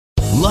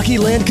Lucky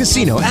Land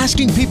Casino,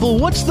 asking people,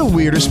 what's the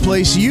weirdest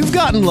place you've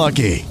gotten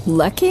lucky?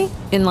 Lucky?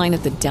 In line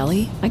at the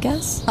deli, I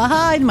guess?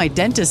 Aha, in my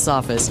dentist's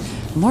office.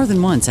 More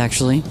than once,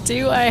 actually.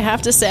 Do I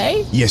have to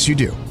say? Yes, you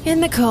do. In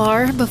the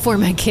car before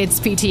my kids'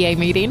 PTA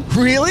meeting.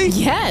 Really?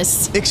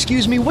 Yes.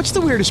 Excuse me, what's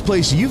the weirdest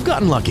place you've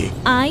gotten lucky?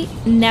 I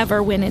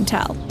never win and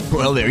tell.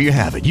 Well, there you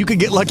have it. You can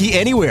get lucky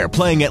anywhere,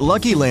 playing at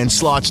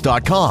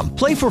LuckyLandSlots.com.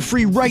 Play for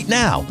free right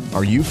now.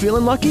 Are you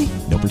feeling lucky?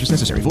 No purchase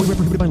necessary. Void where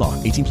prohibited by law.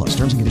 18 plus.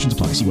 Terms and conditions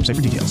apply. See website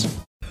for details.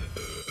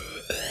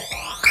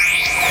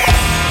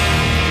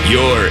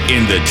 You're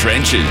in the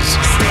trenches.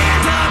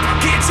 Stand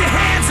up, get your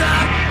hands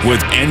up. With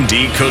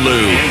ND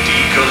Kalu.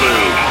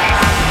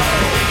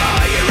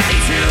 Are you ready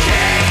to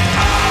kick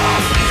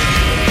off?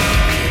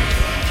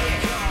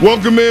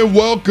 Welcome in,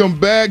 welcome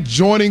back.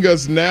 Joining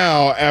us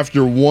now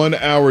after 1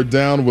 hour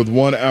down with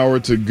 1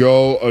 hour to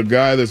go, a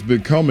guy that's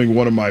becoming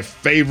one of my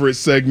favorite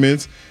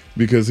segments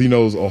because he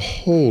knows a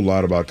whole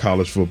lot about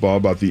college football,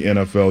 about the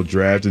NFL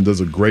draft, and does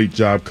a great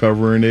job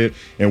covering it.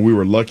 And we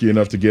were lucky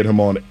enough to get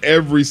him on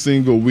every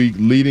single week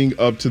leading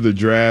up to the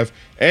draft,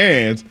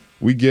 and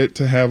we get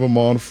to have him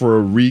on for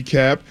a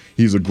recap.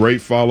 He's a great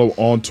follow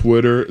on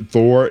Twitter,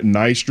 Thor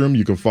Nystrom.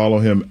 You can follow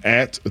him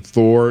at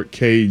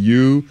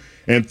ThorKU.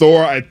 And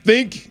Thor, I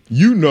think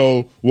you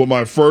know what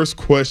my first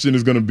question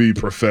is going to be,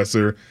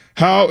 Professor.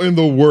 How in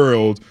the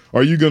world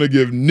are you going to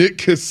give Nick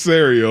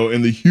Caserio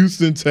and the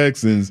Houston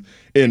Texans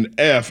an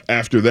F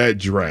after that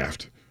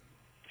draft?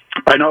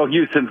 I know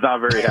Houston's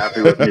not very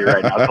happy with me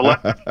right now. So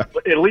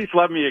at least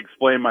let me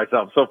explain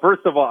myself. So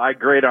first of all, I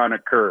grade on a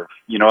curve.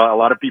 You know, a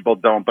lot of people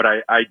don't, but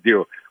I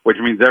do, which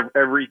means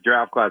every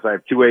draft class I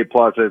have 2 A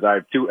pluses, I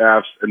have 2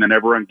 Fs, and then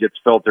everyone gets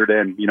filtered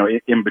in, you know,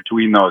 in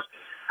between those.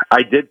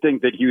 I did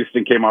think that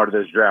Houston came out of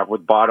this draft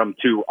with bottom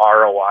 2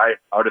 ROI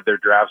out of their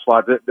draft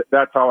slots.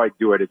 That's how I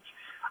do it.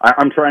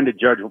 I'm trying to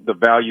judge the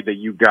value that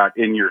you got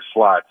in your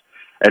slots.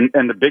 And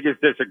the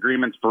biggest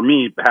disagreements for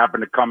me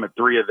happen to come at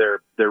 3 of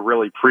their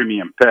really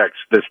premium picks: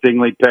 the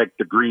Stingley pick,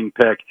 the Green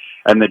pick,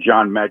 and the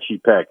John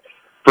Mechie pick.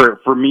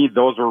 For me,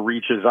 those were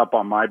reaches up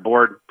on my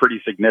board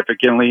pretty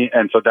significantly,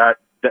 and so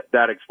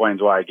that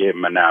explains why I gave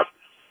him an F.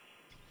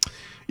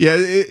 Yeah,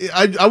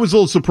 I was a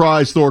little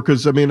surprised, Thor,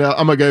 because, I mean,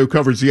 I'm a guy who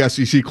covers the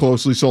SEC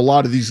closely, so a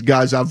lot of these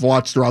guys I've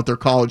watched throughout their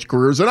college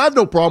careers, and I have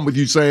no problem with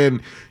you saying,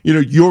 you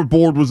know, your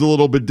board was a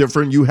little bit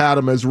different. You had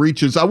them as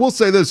reaches. I will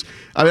say this.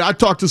 I mean, I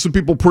talked to some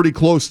people pretty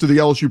close to the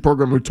LSU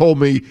program who told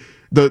me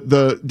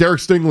the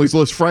Derek Stingley's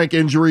list, frank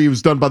injury,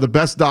 was done by the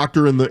best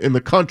doctor in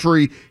the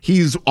country.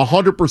 He's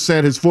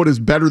 100%. His foot is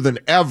better than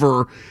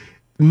ever.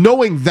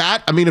 Knowing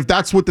that, I mean, if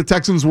that's what the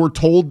Texans were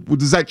told,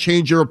 does that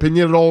change your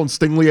opinion at all on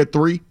Stingley at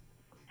 3?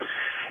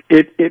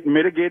 It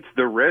mitigates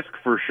the risk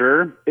for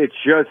sure. It's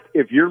just,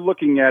 if you're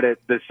looking at it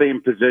the same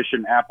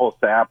position, apples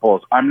to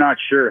apples, I'm not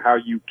sure how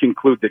you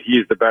conclude that he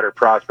is the better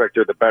prospect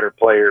or the better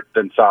player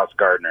than Sauce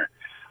Gardner.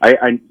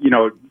 I you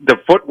know, the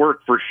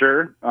footwork for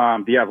sure.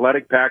 The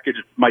athletic package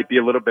might be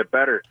a little bit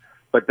better,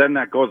 but then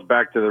that goes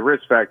back to the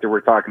risk factor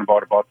we're talking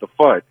about the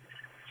foot.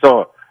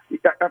 So,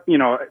 you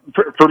know,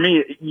 for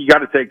me, you got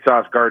to take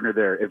Sauce Gardner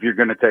there if you're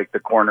going to take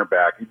the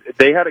cornerback.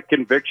 They had a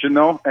conviction,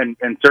 though, and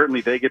certainly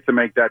they get to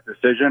make that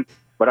decision,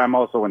 but I'm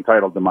also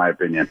entitled to my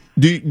opinion.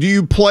 Do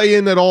you play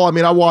in at all? I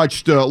mean, I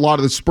watched a lot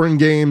of the spring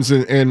games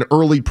and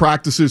early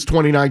practices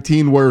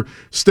 2019 where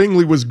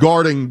Stingley was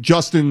guarding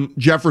Justin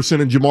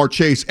Jefferson and Jamar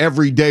Chase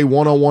every day,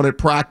 one-on-one at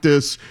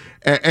practice.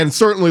 And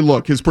certainly,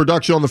 look, his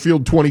production on the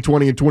field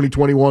 2020 and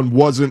 2021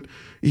 wasn't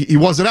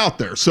out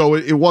there, so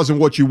it wasn't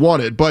what you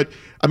wanted. But,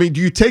 I mean,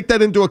 do you take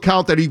that into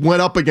account that he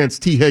went up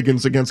against T.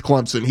 Higgins against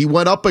Clemson? He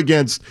went up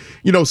against,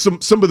 you know, some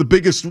of the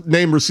biggest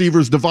name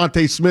receivers,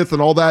 Devontae Smith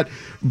and all that,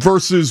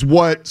 versus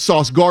what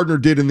Sauce Gardner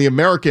did in the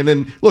American.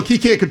 And, look, he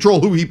can't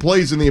control who he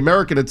plays in the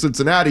American at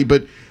Cincinnati,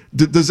 but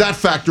does that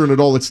factor in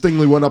at all that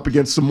Stingley went up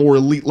against some more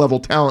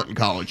elite-level talent in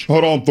college?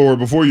 Hold on, Thor.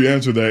 Before you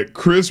answer that,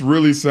 Chris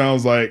really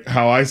sounds like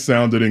how I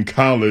sounded in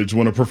college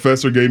when a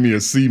professor gave me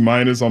a C-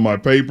 on my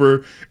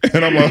paper.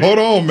 And I'm like, hold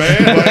on,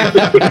 man.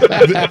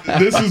 Like,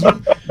 this is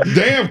 –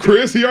 damn,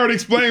 Chris, he already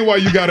explained why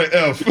you got an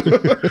F.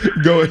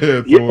 Go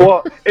ahead, Thor. Yeah,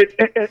 well,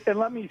 and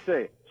let me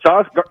say,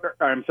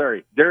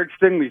 Derek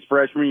Stingley's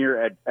freshman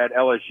year at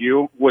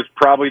LSU was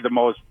probably the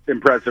most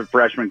impressive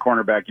freshman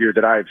cornerback year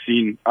that I have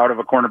seen out of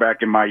a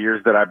cornerback in my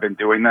years that I've been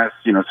doing this,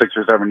 6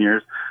 or 7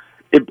 years.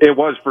 It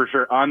was for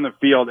sure on the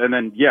field. And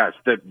then, yes,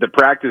 the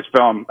practice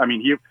film, I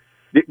mean,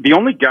 the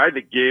only guy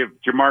that gave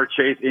Jamar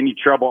Chase any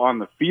trouble on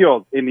the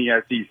field in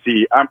the SEC,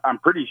 I'm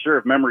pretty sure,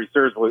 if memory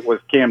serves, was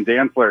Cam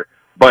Dantzler.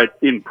 But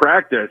in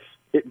practice,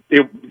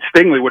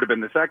 Stingley would have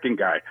been the second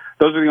guy.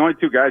 Those are the only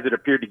 2 guys that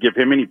appeared to give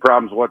him any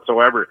problems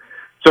whatsoever.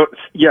 So,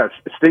 yes,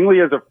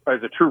 Stingley as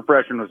a true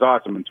freshman was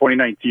awesome in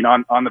 2019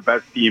 on the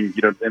best team,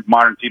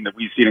 modern team that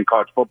we've seen in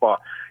college football.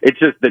 It's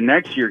just the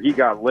next year he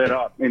got lit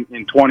up in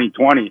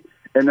 2020.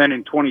 And then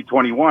in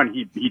 2021,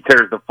 he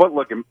tears the foot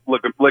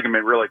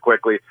ligament really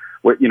quickly,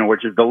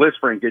 which is the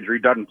Lisfranc injury.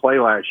 Doesn't play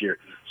last year.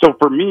 So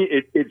for me,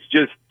 it's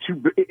just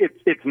too.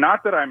 It's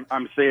not that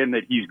I'm saying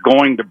that he's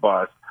going to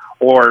bust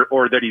or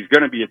that he's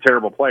going to be a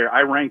terrible player.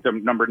 I ranked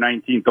him number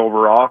 19th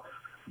overall,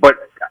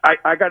 but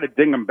I got to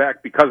ding him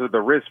back because of the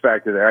risk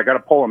factor there. I got to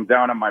pull him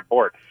down on my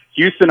board.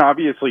 Houston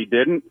obviously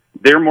didn't.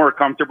 They're more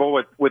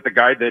comfortable with the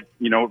guy that,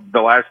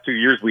 the last 2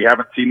 years we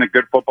haven't seen the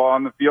good football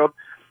on the field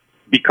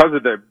because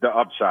of the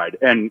upside.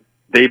 And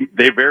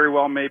they very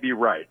well may be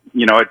right.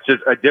 It's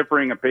just a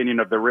differing opinion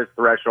of the risk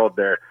threshold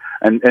there.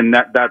 And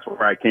that's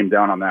where I came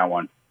down on that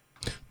one.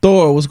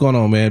 Thor, what's going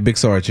on, man? Big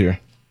Sarge here.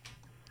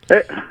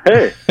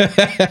 Hey.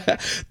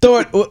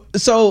 Thor,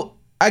 so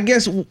I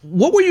guess,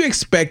 what were you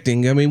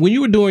expecting? I mean, when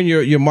you were doing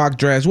your mock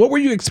drafts, what were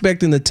you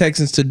expecting the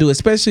Texans to do,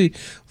 especially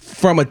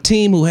from a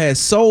team who has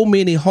so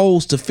many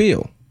holes to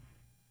fill?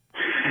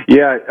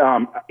 Yeah,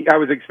 I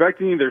was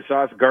expecting either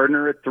Sauce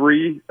Gardner at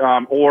 3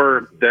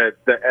 or the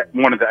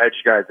one of the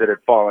edge guys that had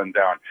fallen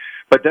down.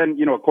 But then,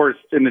 of course,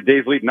 in the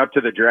days leading up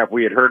to the draft,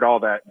 we had heard all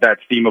that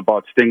steam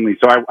about Stingley.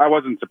 So I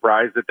wasn't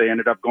surprised that they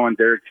ended up going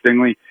Derek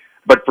Stingley.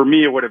 But for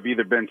me, it would have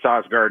either been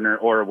Sauce Gardner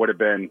or it would have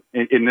been,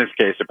 in this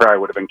case, it probably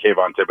would have been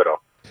Kayvon Thibodeau.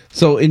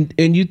 So,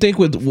 and you think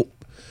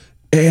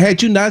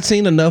had you not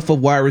seen enough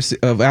of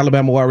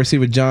Alabama wide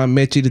receiver John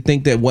Mechie to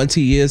think that once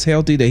he is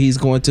healthy, that he's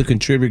going to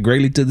contribute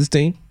greatly to this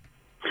team?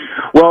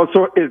 Well,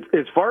 so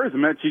as far as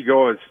Mechie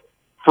goes,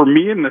 for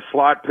me in the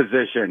slot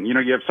position, you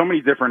have so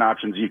many different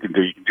options you can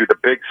do. You can do the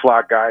big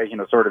slot guy,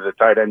 sort of the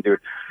tight end dude.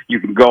 You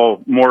can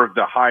go more of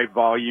the high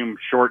volume,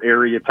 short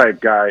area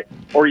type guy,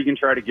 or you can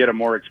try to get a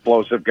more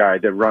explosive guy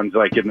that runs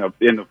like in the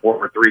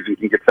 4-3s and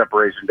can get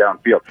separation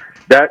downfield.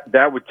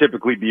 That would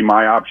typically be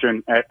my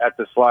option at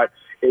the slot.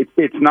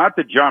 It's not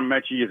that John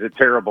Mechie is a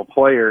terrible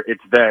player.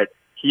 It's that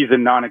he's a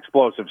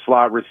non-explosive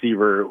slot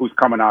receiver who's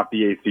coming off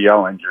the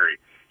ACL injury.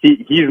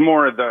 He's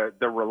more of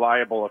the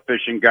reliable,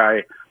 efficient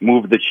guy,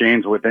 move the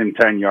chains within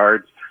 10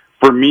 yards.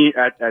 For me,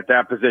 at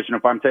that position,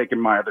 if I'm taking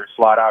my other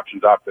slot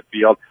options off the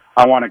field,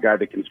 I want a guy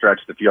that can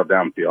stretch the field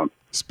downfield.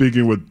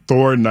 Speaking with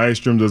Thor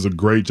Nystrom, does a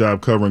great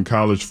job covering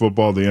college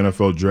football, the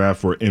NFL draft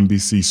for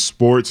NBC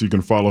Sports. You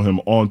can follow him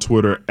on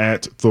Twitter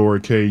at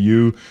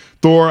ThorKU.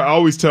 Thor, I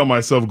always tell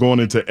myself going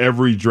into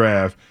every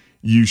draft,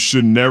 you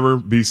should never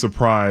be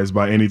surprised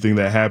by anything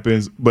that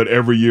happens, but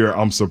every year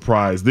I'm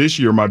surprised. This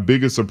year, my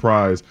biggest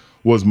surprise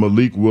was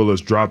Malik Willis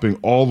dropping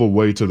all the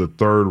way to the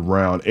 3rd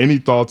round. Any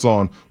thoughts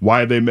on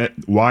why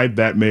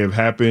that may have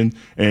happened,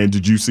 and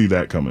did you see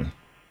that coming?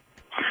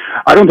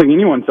 I don't think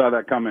anyone saw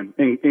that coming,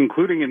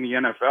 including in the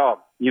NFL.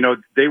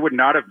 They would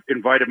not have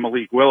invited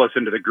Malik Willis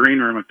into the green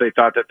room if they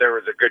thought that there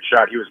was a good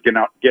shot he was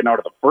getting out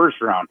of the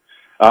 1st round,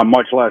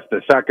 much less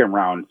the 2nd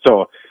round.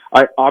 So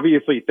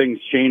obviously things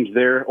changed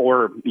there,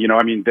 or,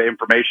 the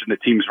information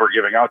that teams were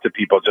giving out to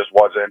people just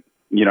wasn't,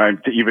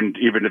 even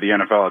to the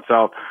NFL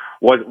itself,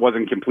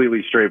 wasn't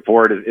completely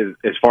straightforward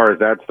as far as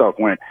that stuff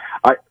went.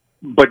 It's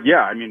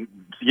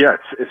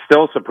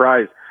still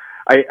surprised.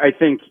 I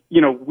think,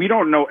 we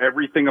don't know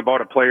everything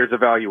about a player's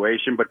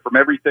evaluation, but from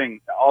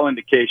everything, all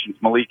indications,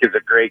 Malik is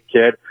a great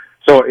kid.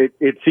 So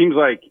it seems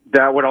like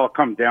that would all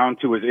come down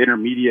to his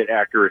intermediate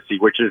accuracy,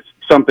 which is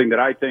something that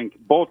I think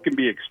both can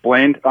be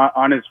explained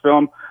on his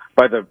film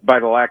by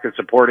the lack of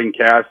supporting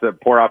cast, the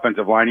poor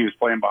offensive line he was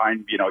playing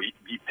behind.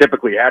 He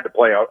typically had to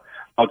play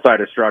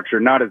outside of structure,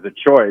 not as a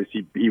choice.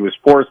 He was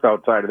forced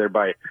outside of there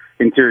by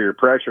interior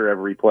pressure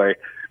every play.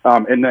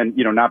 And then,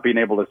 not being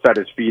able to set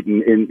his feet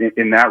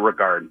in that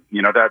regard,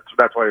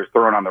 that's why he was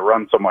throwing on the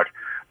run so much.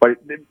 But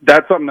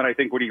that's something that I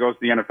think when he goes to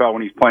the NFL,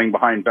 when he's playing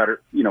behind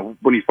better,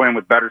 when he's playing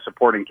with better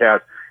supporting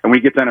cast, and when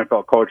he gets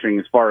NFL coaching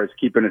as far as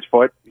keeping his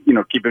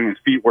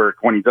feet work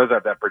when he does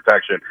have that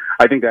protection,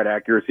 I think that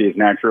accuracy is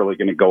naturally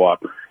going to go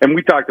up. And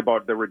we talked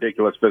about the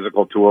ridiculous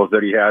physical tools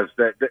that he has.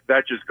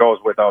 That just goes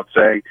without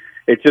saying.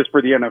 It's just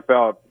for the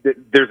NFL,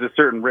 there's a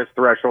certain risk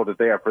threshold that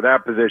they have for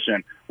that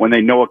position when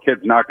they know a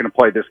kid's not going to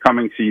play this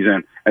coming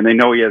season and they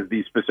know he has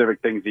these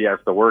specific things he has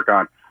to work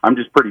on. I'm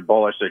just pretty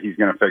bullish that he's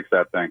going to fix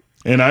that thing.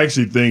 And I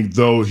actually think,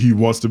 though he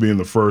wants to be in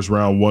the 1st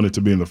round, wanted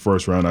to be in the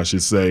 1st round, I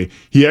should say,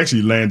 he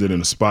actually landed in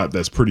a spot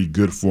that's pretty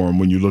good for him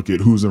when you look at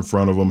who's in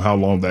front of him, how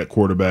long that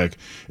quarterback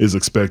is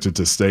expected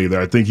to stay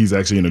there. I think he's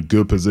actually in a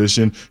good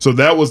position. So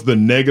that was the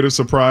negative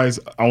surprise.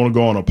 I want to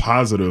go on a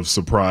positive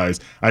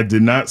surprise. I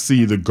did not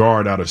see the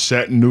guard out of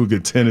Chattanooga,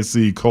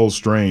 Tennessee, Cole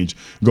Strange,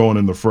 going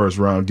in the 1st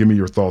round. Give me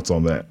your thoughts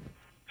on that.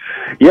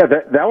 Yeah,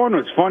 that one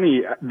was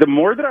funny. The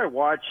more that I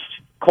watched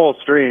Cole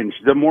Strange,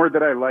 the more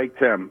that I liked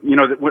him.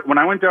 When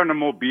I went down to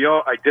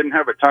Mobile, I didn't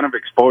have a ton of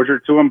exposure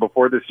to him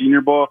before the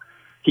Senior Bowl.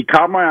 He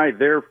caught my eye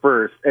there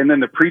first, and then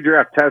the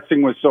pre-draft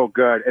testing was so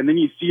good. And then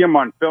you see him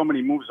on film, and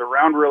he moves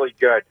around really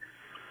good.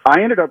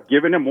 I ended up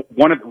giving him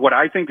one of what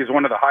I think is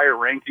one of the higher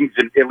rankings,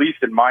 at least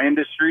in my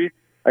industry.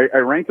 I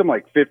ranked him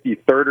like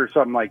 53rd or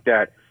something like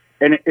that.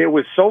 And it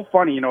was so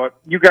funny.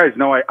 You guys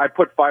know I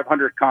put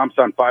 500 comps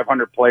on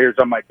 500 players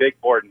on my big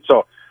board. And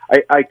so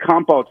I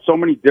comp out so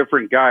many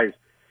different guys.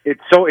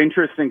 it's so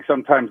interesting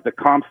sometimes the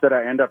comps that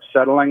I end up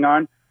settling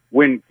on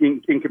when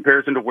in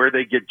comparison to where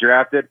they get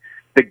drafted.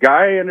 The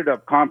guy I ended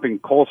up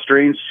comping Cole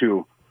Strange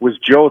to was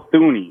Joe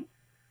Thuney.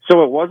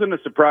 So it wasn't a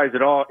surprise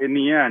at all in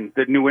the end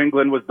that New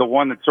England was the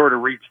one that sort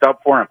of reached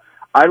up for him.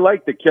 I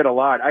like the kid a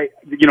lot.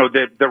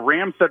 The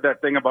Rams said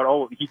that thing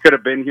about, he could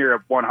have been here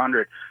at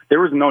 100. There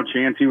was no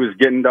chance he was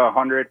getting to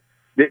 100.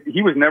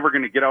 He was never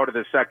going to get out of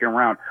the second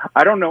round.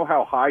 I don't know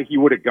how high he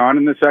would have gone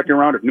in the second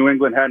round if New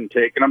England hadn't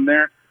taken him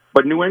there.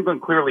 But New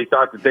England clearly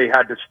thought that they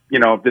had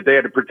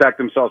to protect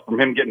themselves from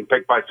him getting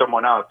picked by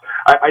someone else.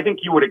 I think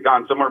he would have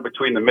gone somewhere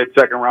between the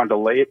mid-second round to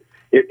late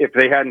if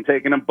they hadn't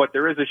taken him. But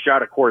there is a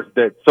shot, of course,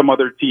 that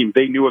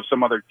they knew of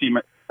some other team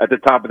at the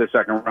top of the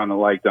second round that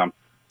liked them.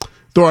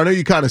 Thor, I know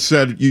you kind of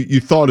said you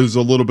thought it was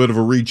a little bit of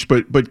a reach,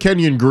 but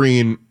Kenyon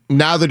Green,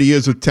 now that he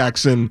is a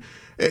Texan,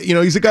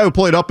 he's a guy who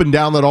played up and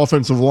down that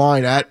offensive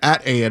line at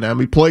A&M.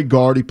 He played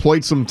guard. He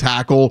played some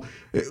tackle.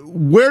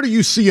 Where do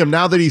you see him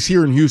now that he's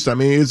here in Houston? I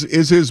mean,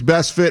 is his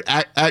best fit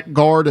at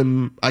guard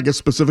and I guess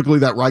specifically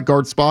that right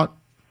guard spot?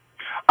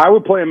 I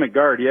would play him at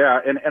guard, yeah,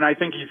 and I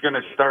think he's going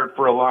to start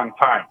for a long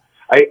time.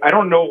 I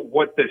don't know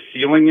what the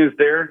ceiling is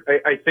there.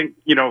 I think,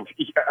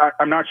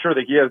 I'm not sure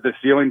that he has the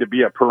ceiling to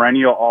be a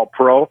perennial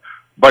All-Pro,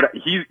 but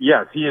he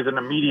is an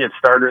immediate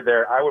starter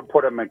there. I would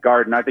put him at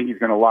guard, and I think he's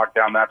going to lock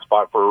down that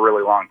spot for a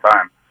really long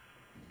time.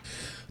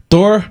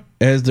 Thor,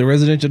 as the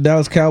residential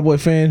Dallas Cowboy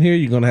fan here,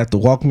 you're going to have to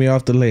walk me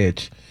off the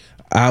ledge.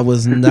 I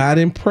was not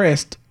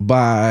impressed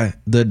by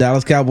the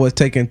Dallas Cowboys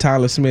taking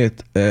Tyler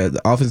Smith,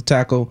 the offensive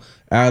tackle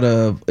out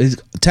of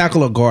his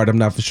tackle or guard, I'm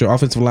not for sure,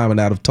 offensive lineman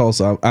out of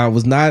Tulsa. I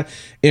was not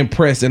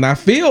impressed, and I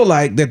feel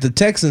like that the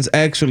Texans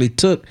actually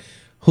took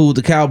who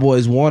the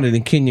Cowboys wanted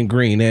in Kenyon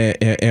Green.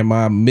 Am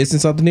I missing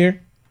something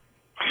here?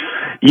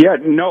 Yeah,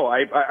 no,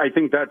 I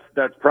think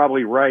that's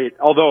probably right.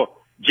 Although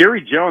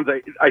Jerry Jones,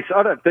 I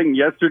saw that thing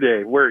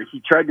yesterday where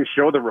he tried to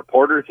show the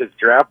reporters his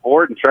draft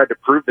board and tried to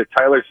prove that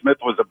Tyler Smith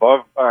was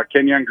above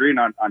Kenyon Green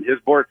on his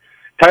board.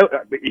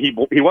 He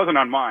wasn't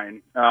on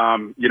mine,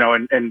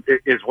 and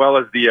as well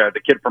as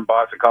the kid from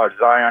Boston College,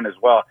 Zion, as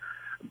well.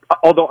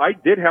 Although I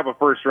did have a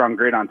first-round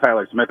grade on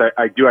Tyler Smith,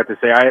 I do have to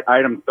say I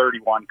had him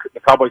 31. The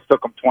Cowboys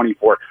took him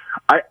 24.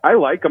 I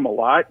like him a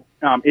lot.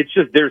 It's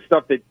just there's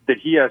stuff that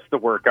he has to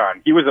work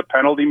on. He was a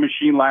penalty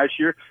machine last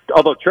year,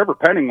 although Trevor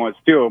Penning was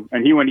too,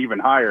 and he went even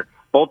higher.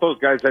 Both those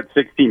guys had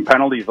 16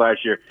 penalties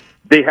last year.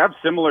 They have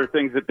similar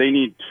things that they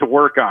need to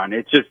work on.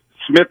 It's just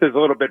Smith is a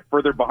little bit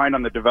further behind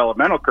on the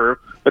developmental curve,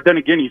 but then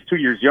again, he's 2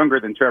 years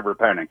younger than Trevor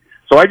Penning.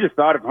 So I just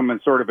thought of him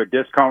as sort of a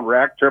discount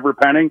rack, Trevor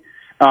Penning.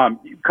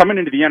 Coming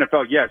into the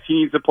NFL, yes, he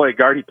needs to play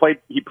guard.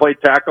 He played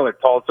tackle at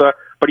Tulsa,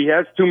 but he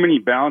has too many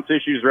balance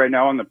issues right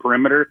now on the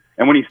perimeter.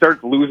 And when he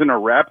starts losing a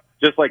rep,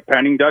 just like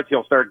Penning does,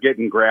 he'll start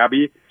getting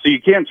grabby. So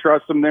you can't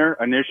trust him there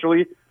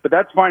initially, but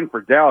that's fine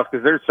for Dallas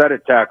because they're set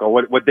at tackle.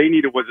 What they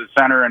needed was a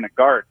center and a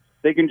guard.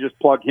 They can just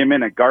plug him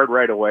in at guard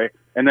right away.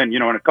 And then,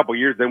 in a couple of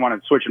years, they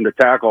want to switch him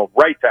to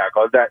right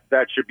tackle.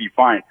 That should be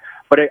fine.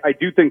 But I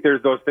do think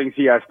there's those things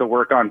he has to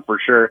work on for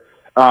sure.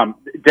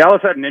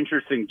 Dallas had an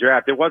interesting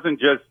draft. It wasn't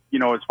just,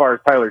 as far as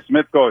Tyler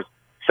Smith goes,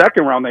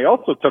 second round, they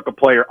also took a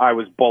player I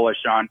was bullish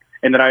on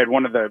and that I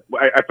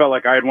felt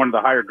like I had one of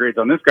the higher grades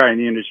on this guy in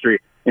the industry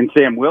in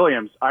Sam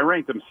Williams. I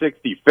ranked him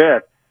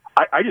 65th.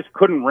 I just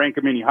couldn't rank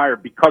him any higher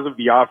because of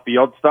the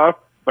off-field stuff,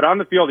 but on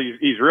the field,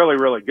 he's really,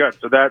 really good.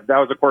 So that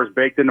was, of course,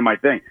 baked into my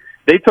thing.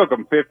 They took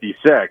him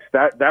 56.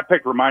 That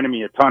pick reminded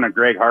me a ton of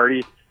Greg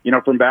Hardy,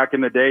 from back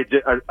in the day,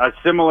 a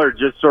similar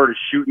just sort of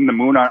shooting the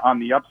moon on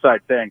the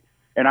upside thing.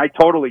 And I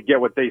totally get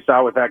what they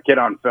saw with that kid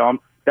on film.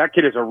 That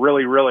kid is a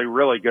really, really,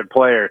 really good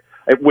player.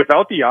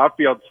 Without the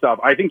off-field stuff,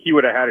 I think he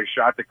would have had a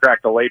shot to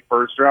crack the late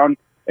first round,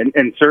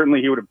 and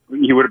certainly he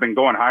would have been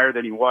going higher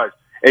than he was.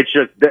 It's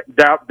just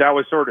that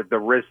was sort of the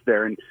risk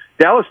there. And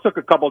Dallas took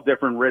a couple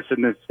different risks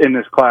in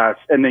this class,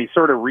 and they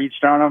sort of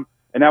reached on him.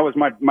 And that was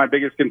my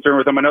biggest concern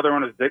with him. Another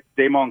one is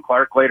Damone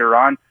Clark later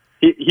on.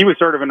 He was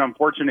sort of an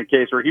unfortunate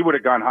case where he would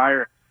have gone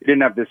higher. He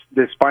didn't have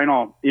this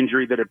spinal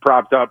injury that had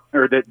propped up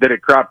or that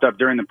had cropped up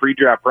during the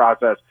pre-draft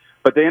process,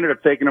 but they ended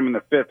up taking him in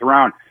the 5th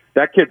round.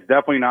 That kid's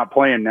definitely not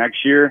playing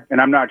next year,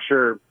 and I'm not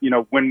sure,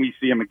 when we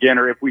see him again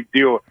or if we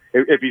do,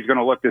 if he's going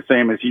to look the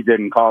same as he did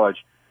in college.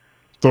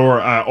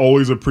 Thor, I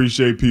always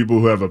appreciate people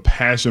who have a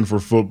passion for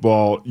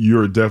football.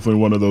 You're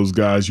definitely one of those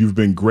guys. You've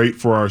been great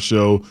for our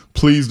show.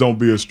 Please don't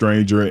be a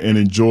stranger and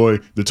enjoy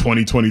the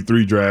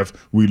 2023 draft.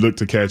 We look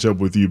to catch up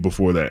with you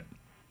before that.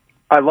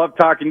 I love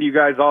talking to you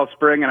guys all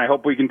spring, and I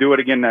hope we can do it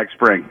again next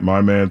spring.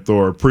 My man,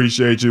 Thor.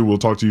 Appreciate you. We'll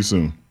talk to you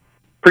soon.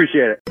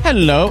 Appreciate it.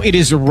 Hello, it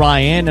is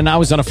Ryan, and I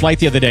was on a flight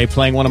the other day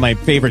playing one of my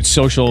favorite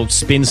social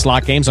spin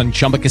slot games on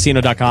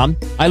ChumbaCasino.com.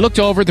 I looked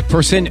over at the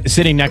person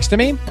sitting next to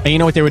me, and you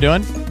know what they were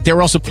doing? They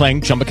were also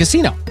playing Chumba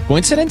Casino.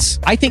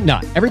 Coincidence? I think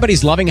not.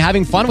 Everybody's loving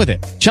having fun with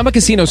it. Chumba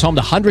Casino is home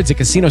to hundreds of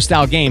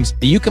casino-style games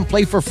that you can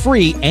play for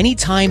free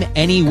anytime,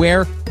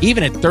 anywhere,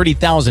 even at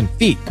 30,000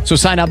 feet. So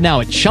sign up now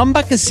at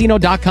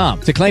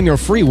ChumbaCasino.com to claim your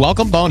free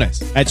welcome bonus.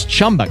 That's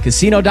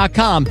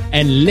ChumbaCasino.com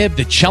and live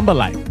the Chumba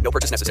life. No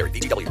purchase necessary.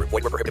 VGW. Void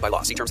where prohibited by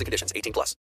law. See terms and conditions. 18+.